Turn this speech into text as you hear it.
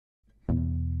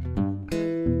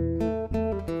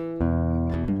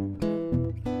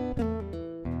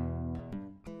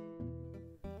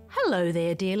Hello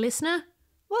there, dear listener.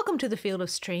 Welcome to the Field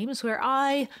of Streams, where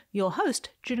I, your host,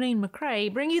 Janine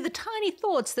McRae, bring you the tiny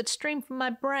thoughts that stream from my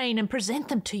brain and present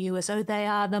them to you as though they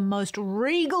are the most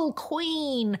regal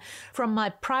queen from my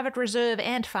private reserve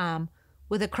ant farm,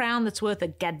 with a crown that's worth a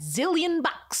gazillion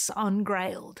bucks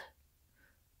ungrailed.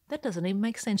 That doesn't even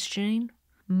make sense, Janine.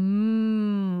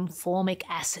 Formic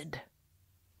acid.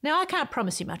 Now, I can't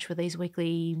promise you much with these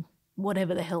weekly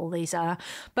whatever the hell these are,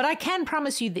 but I can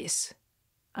promise you this.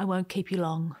 I won't keep you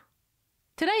long.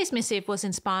 Today's missive was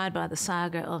inspired by the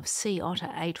saga of Sea Otter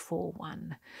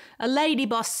 841, a lady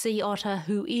boss sea otter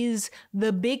who is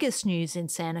the biggest news in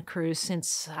Santa Cruz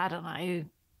since, I don't know,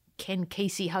 Ken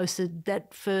Kesey hosted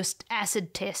that first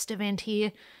acid test event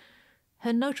here.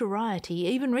 Her notoriety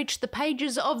even reached the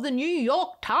pages of the New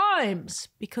York Times,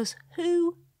 because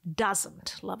who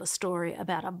doesn't love a story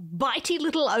about a bitey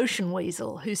little ocean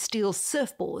weasel who steals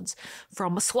surfboards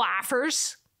from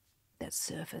swaffers?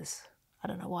 That's surfers. I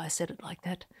don't know why I said it like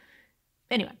that.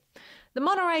 Anyway, the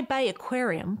Monterey Bay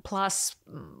Aquarium, plus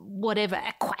whatever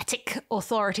aquatic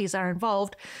authorities are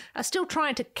involved, are still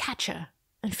trying to catch her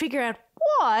and figure out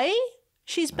why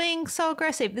she's being so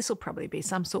aggressive. This will probably be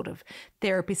some sort of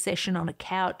therapy session on a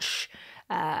couch,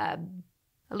 a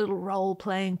little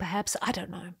role-playing perhaps, I don't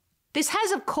know. This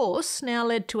has, of course, now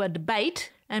led to a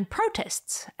debate and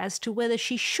protests as to whether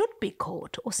she should be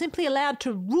caught or simply allowed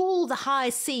to rule the high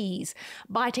seas,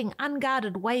 biting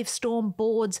unguarded Wavestorm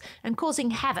boards and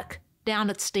causing havoc down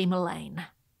at Steamer Lane.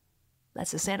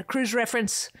 That's a Santa Cruz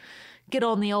reference. Get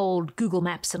on the old Google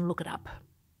Maps and look it up.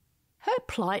 Her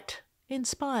plight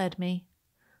inspired me.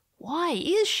 Why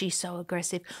is she so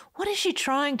aggressive? What is she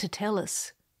trying to tell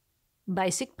us?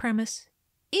 Basic premise.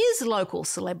 Is local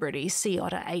celebrity Sea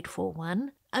Otter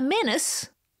 841 a menace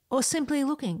or simply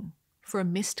looking for a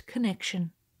missed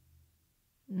connection?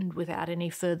 And without any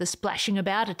further splashing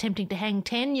about attempting to hang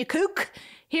 10, you kook,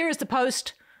 here is the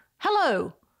post.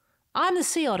 Hello, I'm the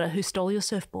Sea Otter who stole your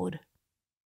surfboard.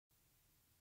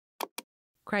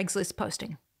 Craigslist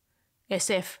posting.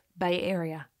 SF, Bay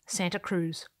Area, Santa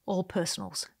Cruz, all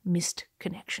personals, missed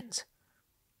connections.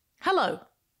 Hello,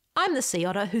 I'm the Sea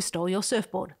Otter who stole your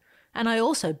surfboard. And I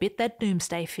also bit that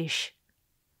doomsday fish.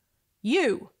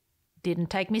 You didn't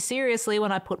take me seriously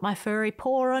when I put my furry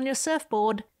paw on your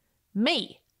surfboard.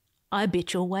 Me, I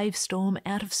bit your Wavestorm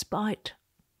out of spite.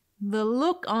 The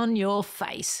look on your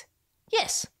face.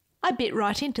 Yes, I bit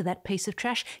right into that piece of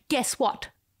trash. Guess what?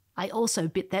 I also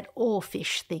bit that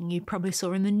oarfish thing you probably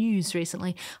saw in the news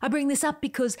recently. I bring this up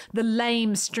because the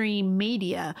lamestream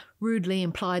media rudely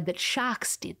implied that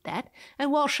sharks did that,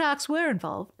 and while sharks were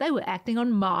involved, they were acting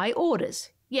on my orders.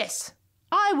 Yes,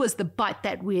 I was the bite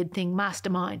that weird thing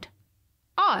mastermind.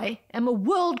 I am a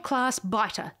world-class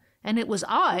biter, and it was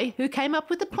I who came up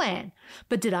with the plan.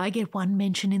 But did I get one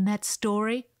mention in that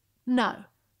story? No.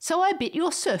 So I bit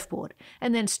your surfboard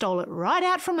and then stole it right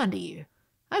out from under you.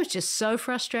 I was just so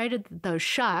frustrated that those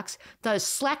sharks, those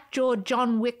slack-jawed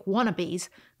John Wick wannabes,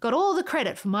 got all the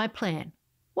credit for my plan.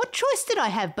 What choice did I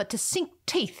have but to sink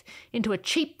teeth into a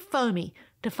cheap foamy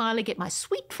to finally get my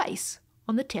sweet face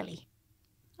on the telly?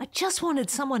 I just wanted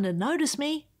someone to notice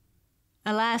me.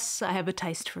 Alas, I have a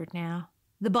taste for it now.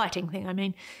 The biting thing, I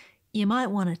mean. You might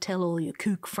want to tell all your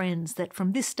kook friends that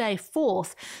from this day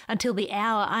forth until the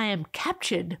hour I am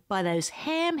captured by those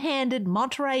ham-handed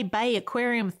Monterey Bay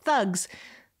Aquarium thugs,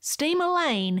 Steamer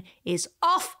Lane is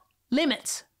off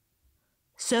limits.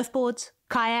 Surfboards,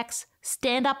 kayaks,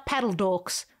 stand-up paddle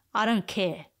dorks, I don't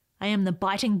care. I am the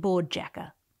biting board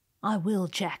jacker. I will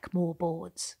jack more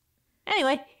boards.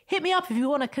 Anyway, hit me up if you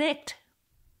want to connect.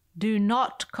 Do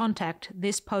not contact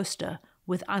this poster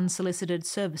with unsolicited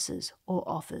services or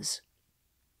offers.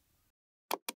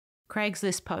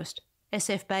 Craigslist post.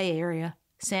 SF Bay Area,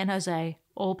 San Jose,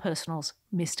 all personals,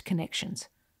 missed connections.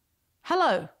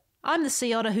 Hello, I'm the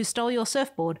Sea Otter who stole your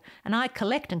surfboard, and I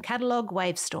collect and catalogue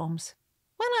Wavestorms.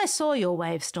 When I saw your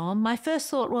Wavestorm, my first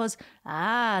thought was, the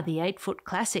 8-foot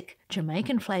classic,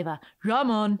 Jamaican flavour, rum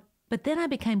on. But then I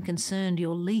became concerned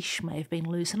your leash may have been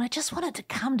loose, and I just wanted to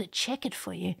come to check it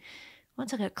for you.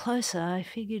 Once I got closer, I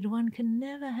figured one can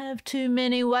never have too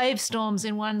many Wavestorms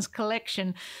in one's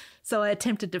collection, so I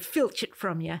attempted to filch it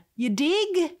from you. You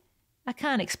dig? I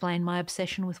can't explain my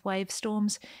obsession with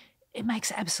Wavestorms. It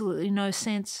makes absolutely no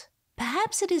sense.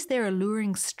 Perhaps it is their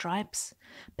alluring stripes.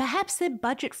 Perhaps their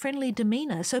budget-friendly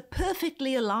demeanour, so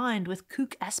perfectly aligned with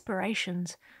kook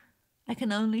aspirations. I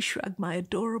can only shrug my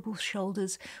adorable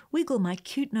shoulders, wiggle my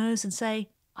cute nose and say,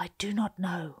 I do not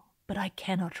know, but I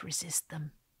cannot resist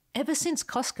them. Ever since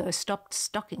Costco stopped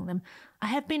stocking them, I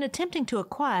have been attempting to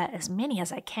acquire as many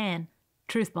as I can.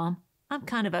 Truth bomb, I'm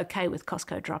kind of okay with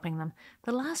Costco dropping them.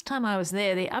 The last time I was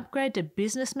there, the upgrade to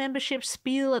business membership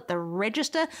spiel at the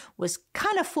register was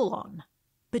kind of full on.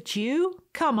 But you?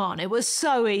 Come on, it was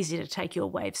so easy to take your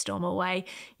Wavestorm away.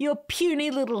 Your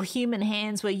puny little human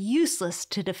hands were useless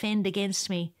to defend against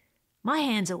me. My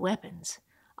hands are weapons.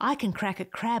 I can crack a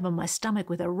crab on my stomach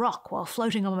with a rock while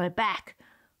floating on my back.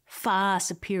 Far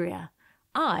superior.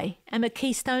 I am a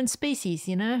keystone species,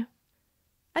 you know.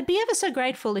 I'd be ever so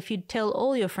grateful if you'd tell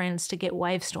all your friends to get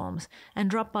Wavestorms and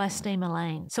drop by Steamer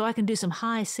Lane so I can do some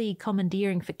high sea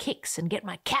commandeering for kicks and get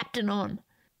my captain on.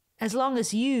 As long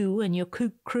as you and your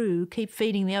kook crew keep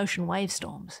feeding the ocean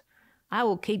Wavestorms, I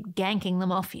will keep ganking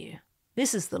them off you.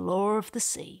 This is the law of the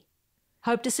sea.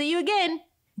 Hope to see you again.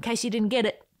 In case you didn't get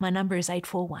it, my number is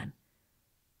 841.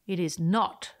 It is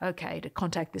not okay to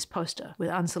contact this poster with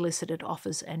unsolicited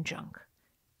offers and junk.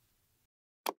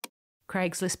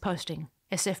 Craigslist posting.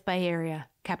 SF Bay Area,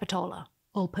 Capitola,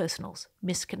 all personals,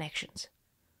 missed connections.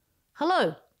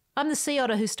 Hello, I'm the Sea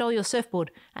Otter who stole your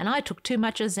surfboard, and I took too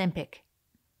much Ozempic.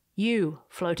 You,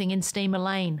 floating in Steamer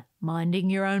Lane, minding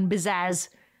your own pizzazz.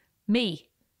 Me,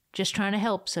 just trying to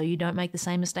help so you don't make the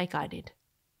same mistake I did.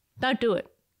 Don't do it.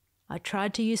 I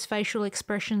tried to use facial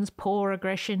expressions, poor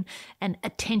aggression, and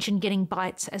attention-getting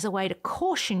bites as a way to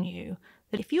caution you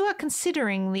that if you are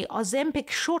considering the Ozempic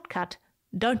shortcut,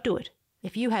 don't do it.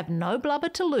 If you have no blubber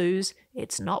to lose,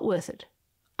 it's not worth it.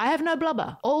 I have no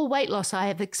blubber. All weight loss I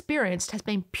have experienced has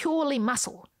been purely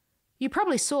muscle. You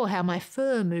probably saw how my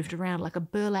fur moved around like a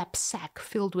burlap sack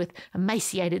filled with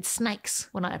emaciated snakes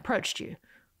when I approached you.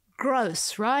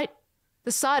 Gross, right?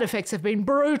 The side effects have been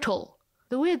brutal.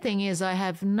 The weird thing is I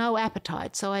have no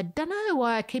appetite, so I don't know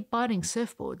why I keep biting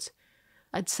surfboards.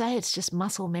 I'd say it's just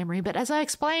muscle memory, but as I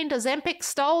explained, Ozempic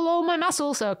stole all my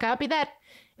muscle, so it can't be that.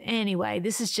 Anyway,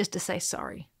 this is just to say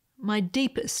sorry. My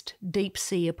deepest,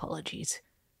 deep-sea apologies.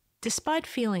 Despite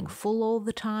feeling full all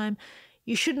the time,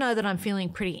 you should know that I'm feeling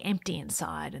pretty empty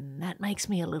inside, and that makes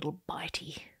me a little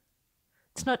bitey.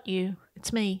 It's not you,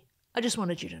 it's me. I just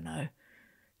wanted you to know.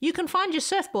 You can find your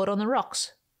surfboard on the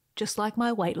rocks, just like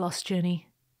my weight loss journey.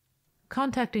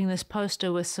 Contacting this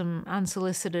poster with some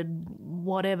unsolicited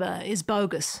whatever is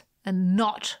bogus and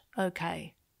not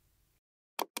okay.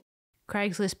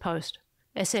 Craigslist post.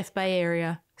 SF Bay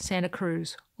Area, Santa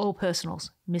Cruz, all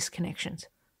personals, missed connections.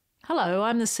 Hello,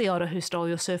 I'm the Sea Otter who stole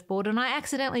your surfboard, and I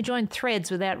accidentally joined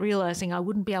Threads without realising I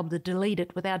wouldn't be able to delete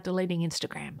it without deleting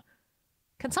Instagram.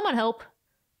 Can someone help?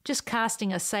 Just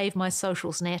casting a Save My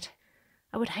Socials net.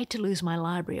 I would hate to lose my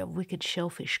library of wicked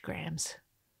shellfish grams.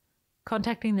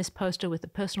 Contacting this poster with the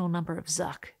personal number of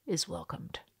Zuck is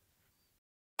welcomed.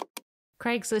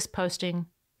 Craigslist posting,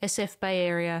 SF Bay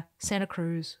Area, Santa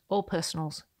Cruz, all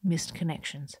personals, missed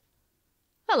connections.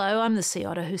 Hello, I'm the Sea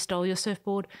Otter who stole your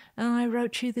surfboard, and I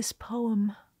wrote you this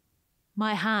poem.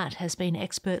 My heart has been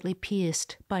expertly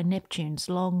pierced by Neptune's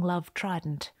long-loved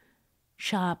trident.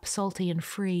 Sharp, salty and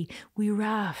free, we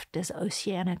raft as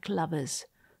oceanic lovers,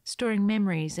 storing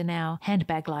memories in our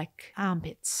handbag-like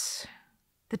armpits.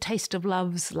 The taste of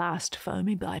love's last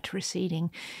foamy bite receding,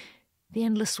 the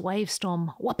endless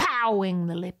wavestorm wapowing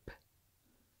the lip.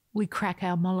 We crack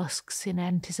our mollusks in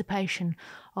anticipation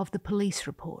of the police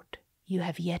report you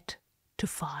have yet to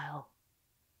file.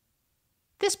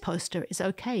 This poster is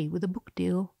okay with a book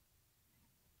deal.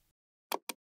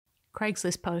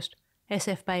 Craigslist post,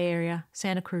 SF Bay Area,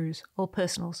 Santa Cruz, all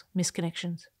personals, missed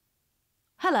connections.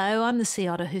 Hello, I'm the Sea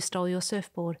Otter who stole your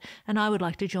surfboard, and I would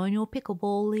like to join your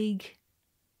pickleball league.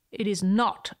 It is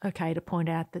not okay to point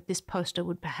out that this poster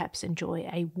would perhaps enjoy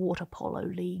a water polo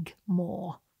league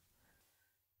more.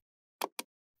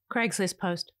 Craigslist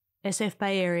post, SF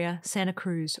Bay Area, Santa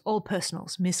Cruz, all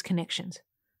personals, missed connections.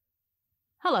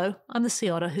 Hello, I'm the Sea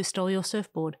Otter who stole your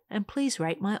surfboard, and please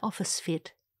rate my office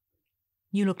fit.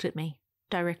 You looked at me,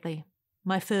 directly.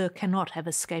 My fur cannot have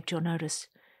escaped your notice.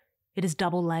 It is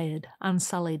double-layered,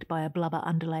 unsullied by a blubber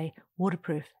underlay,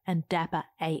 waterproof and dapper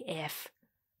AF.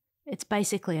 It's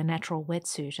basically a natural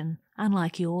wetsuit, and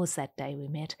unlike yours that day we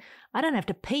met, I don't have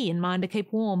to pee in mine to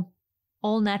keep warm.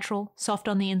 All natural, soft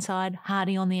on the inside,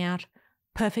 hardy on the out,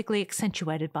 perfectly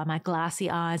accentuated by my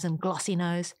glassy eyes and glossy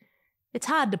nose. It's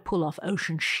hard to pull off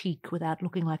ocean chic without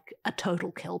looking like a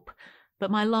total kelp,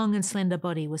 but my long and slender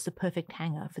body was the perfect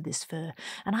hanger for this fur,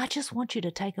 and I just want you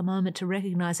to take a moment to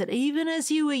recognise that even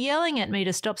as you were yelling at me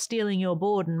to stop stealing your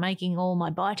board and making all my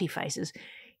bitey faces,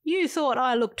 you thought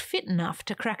I looked fit enough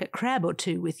to crack a crab or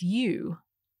two with you.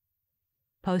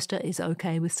 Poster is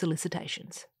okay with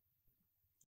solicitations.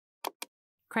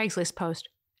 Craigslist post,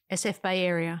 SF Bay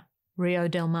Area, Rio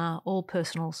Del Mar, all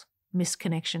personals, missed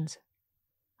connections.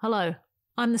 Hello,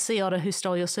 I'm the Sea Otter who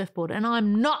stole your surfboard, and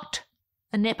I'm not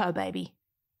A Nepo baby.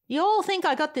 You all think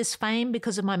I got this fame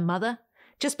because of my mother?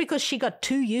 Just because she got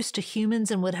too used to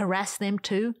humans and would harass them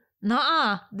too?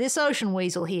 Nuh-uh, this ocean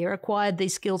weasel here acquired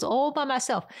these skills all by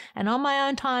myself and on my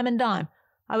own time and dime.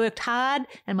 I worked hard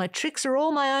and my tricks are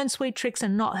all my own sweet tricks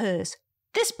and not hers.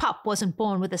 This pup wasn't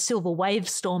born with a silver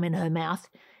Wavestorm in her mouth.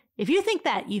 If you think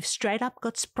that, you've straight up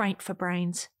got spraint for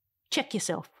brains. Check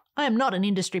yourself. I am not an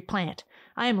industry plant.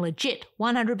 I am legit,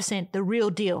 100% the real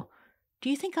deal. Do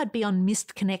you think I'd be on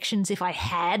Missed Connections if I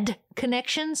had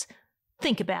connections?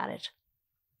 Think about it.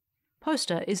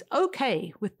 Poster is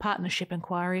okay with partnership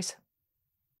inquiries.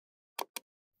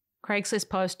 Craigslist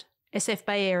post, SF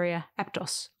Bay Area,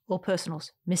 Aptos, all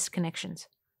personals, Missed Connections.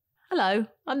 Hello,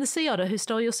 I'm the Sea Otter who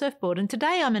stole your surfboard, and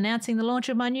today I'm announcing the launch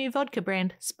of my new vodka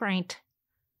brand, Spraint.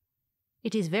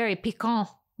 It is very piquant,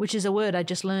 which is a word I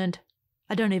just learned.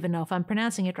 I don't even know if I'm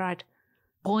pronouncing it right.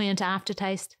 Buoyant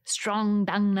aftertaste, strong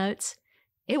dung notes.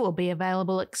 It will be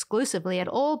available exclusively at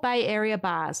all Bay Area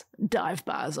bars, dive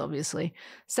bars obviously,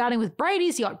 starting with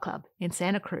Brady's Yacht Club in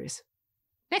Santa Cruz.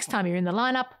 Next time you're in the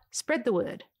lineup, spread the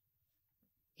word.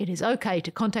 It is okay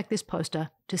to contact this poster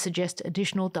to suggest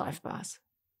additional dive bars.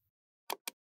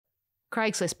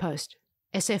 Craigslist post,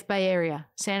 SF Bay Area,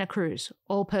 Santa Cruz,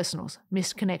 all personals,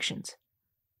 Missed Connections.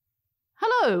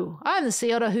 Hello, I'm the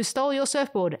Sea Otter who stole your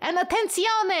surfboard. And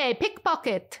attenzione,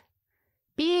 pickpocket!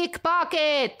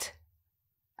 Pickpocket!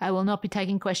 I will not be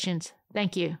taking questions.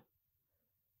 Thank you.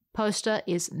 Poster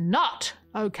is not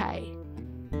okay.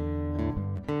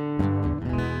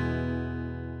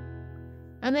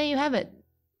 And there you have it.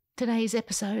 Today's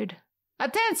episode.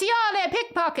 Attenzione,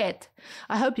 pickpocket!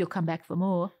 I hope you'll come back for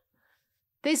more.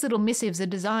 These little missives are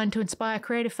designed to inspire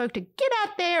creative folk to get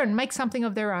out there and make something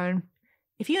of their own.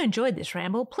 If you enjoyed this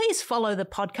ramble, please follow the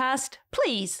podcast.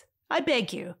 Please, I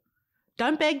beg you.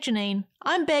 Don't beg, Janine.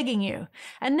 I'm begging you.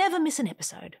 And never miss an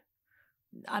episode.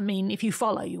 I mean, if you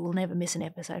follow, you will never miss an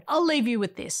episode. I'll leave you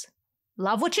with this.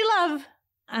 Love what you love,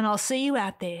 and I'll see you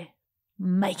out there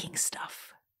making stuff.